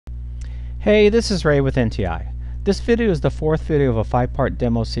Hey, this is Ray with NTI. This video is the fourth video of a 5-part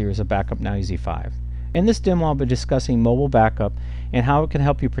demo series of Backup Now Easy 5. In this demo I'll be discussing mobile backup and how it can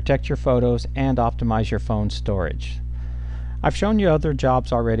help you protect your photos and optimize your phone's storage. I've shown you other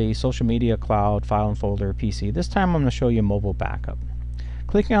jobs already: social media, cloud, file and folder, PC. This time I'm going to show you mobile backup.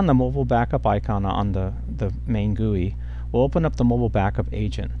 Clicking on the mobile backup icon on the main GUI will open up the mobile backup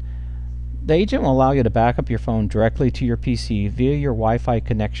agent. The agent will allow you to back up your phone directly to your PC via your Wi-Fi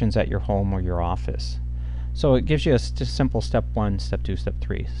connections at your home or your office. So it gives you a simple step 1, step 2, step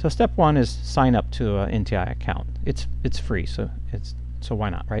 3. So step 1 is sign up to an Nti account. It's free, so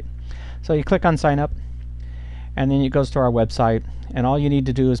why not, right? So you click on sign up, and then it goes to our website, and all you need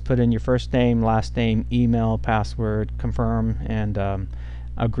to do is put in your first name, last name, email, password, confirm, and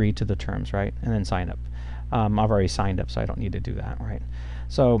agree to the terms, right? And then sign up. I've already signed up, so I don't need to do that, right?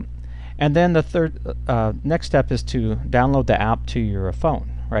 So, and then the next step is to download the app to your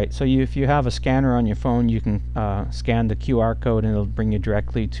phone, right? So if you have a scanner on your phone, you can scan the QR code and it'll bring you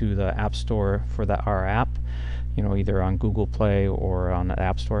directly to the App Store for our app, either on Google Play or on the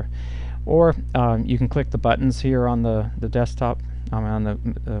App Store. Or you can click the buttons here on the desktop, on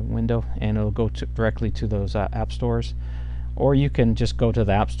the window, and it'll go directly to those app stores. Or you can just go to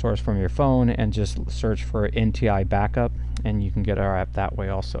the app stores from your phone and just search for NTI Backup, and you can get our app that way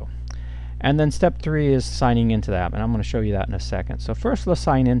also. And then step 3 is signing into the app, and I'm going to show you that in a second. So first let's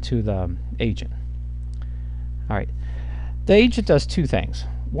sign into the agent. Alright, the agent does two things.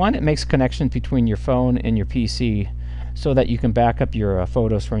 One, it makes connections between your phone and your PC so that you can back up your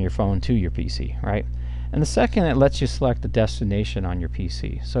photos from your phone to your PC, right? And the second, it lets you select the destination on your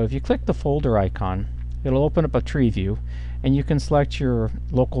PC. So if you click the folder icon, it'll open up a tree view, and you can select your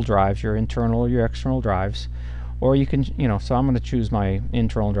local drives, your internal or your external drives. Or you can, so I'm going to choose my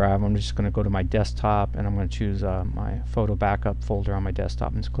internal drive. I'm just going to go to my desktop, and I'm going to choose my photo backup folder on my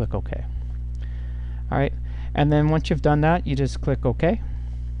desktop and just click OK. Alright, and then once you've done that, you just click OK,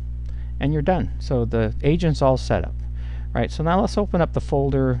 and you're done. So the agent's all set up. Right, so now let's open up the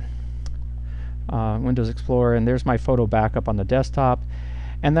folder, Windows Explorer, and there's my photo backup on the desktop.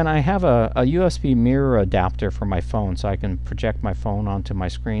 And then I have a USB mirror adapter for my phone, so I can project my phone onto my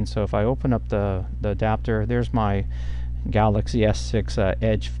screen. So if I open up the adapter, there's my Galaxy S6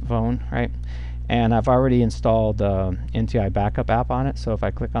 Edge phone, right? And I've already installed the NTI Backup app on it, so if I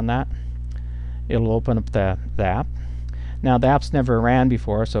click on that, it'll open up the app. Now the app's never ran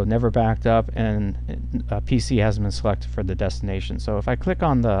before, so never backed up, and PC hasn't been selected for the destination. So if I click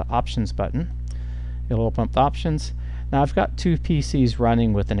on the options button, it'll open up the options. Now I've got two PCs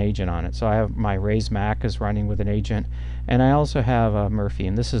running with an agent on it. So I have my Ray's Mac is running with an agent, and I also have Murphy,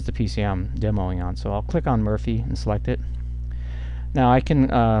 and this is the PC I'm demoing on. So I'll click on Murphy and select it. Now I can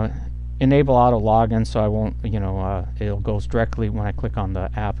enable auto login, so I won't, it'll go directly when I click on the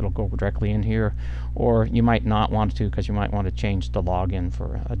app. It'll go directly in here, or you might not want to, because you might want to change the login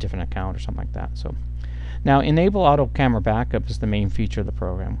for a different account or something like that. So now enable auto camera backup is the main feature of the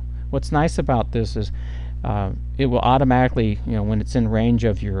program. What's nice about this is it will automatically, when it's in range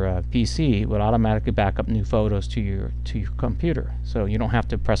of your PC, it will automatically back up new photos to your computer, so you don't have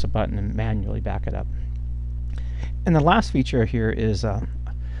to press a button and manually back it up. And the last feature here is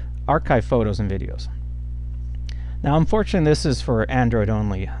archive photos and videos. Now unfortunately this is for Android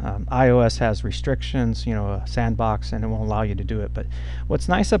only. iOS has restrictions, a sandbox, and it won't allow you to do it. But what's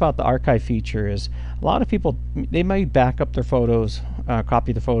nice about the archive feature is a lot of people, they may back up their photos,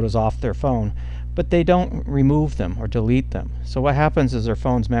 copy the photos off their phone, but they don't remove them or delete them. So what happens is their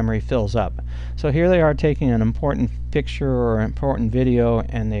phone's memory fills up. So here they are taking an important picture or an important video,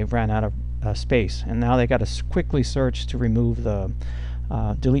 and they've ran out of space, and now they got to quickly search to remove the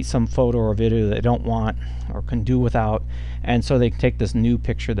delete some photo or video that they don't want or can do without, and so they can take this new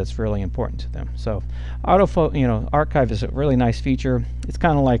picture that's really important to them. So archive is a really nice feature. It's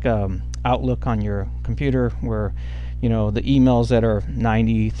kind of like Outlook on your computer, where the emails that are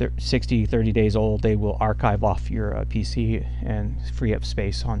 90, 60, 30 days old, they will archive off your PC and free up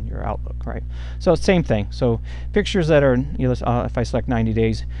space on your Outlook, right? So same thing. So pictures that are, if I select 90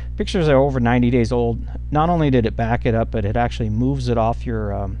 days, pictures that are over 90 days old, not only did it back it up, but it actually moves it off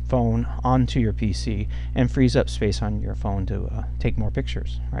your phone onto your PC and frees up space on your phone to take more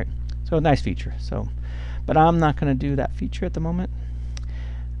pictures, right? So a nice feature. So, but I'm not going to do that feature at the moment,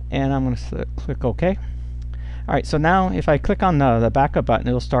 and I'm going to click OK. Alright, so now if I click on the backup button,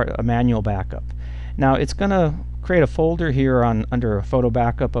 it'll start a manual backup. Now it's going to create a folder here under photo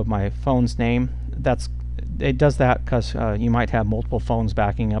backup of my phone's name. It does that because you might have multiple phones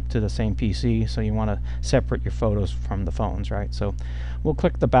backing up to the same PC, so you want to separate your photos from the phones, right? So we'll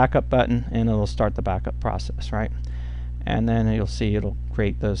click the backup button, and it'll start the backup process, right? and then you'll see it'll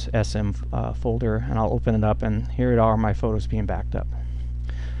create this SM folder, and I'll open it up, and here are my photos being backed up.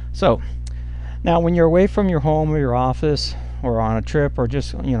 So now when you're away from your home or your office, or on a trip, or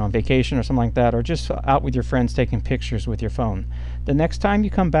just on vacation or something like that, or just out with your friends taking pictures with your phone, the next time you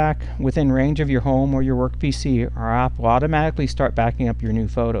come back within range of your home or your work PC, our app will automatically start backing up your new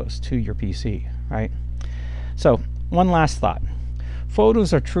photos to your PC, right? So one last thought.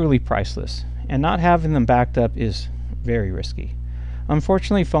 Photos are truly priceless, and not having them backed up is very risky.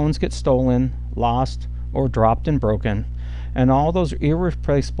 Unfortunately, phones get stolen, lost, or dropped and broken, and all those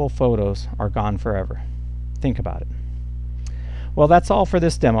irreplaceable photos are gone forever. Think about it. Well, that's all for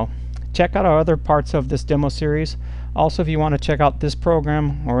this demo. Check out our other parts of this demo series. Also, if you want to check out this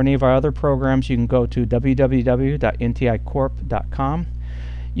program or any of our other programs, you can go to www.nticorp.com.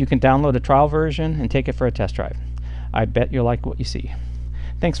 You can download a trial version and take it for a test drive. I bet you'll like what you see.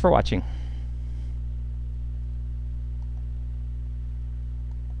 Thanks for watching.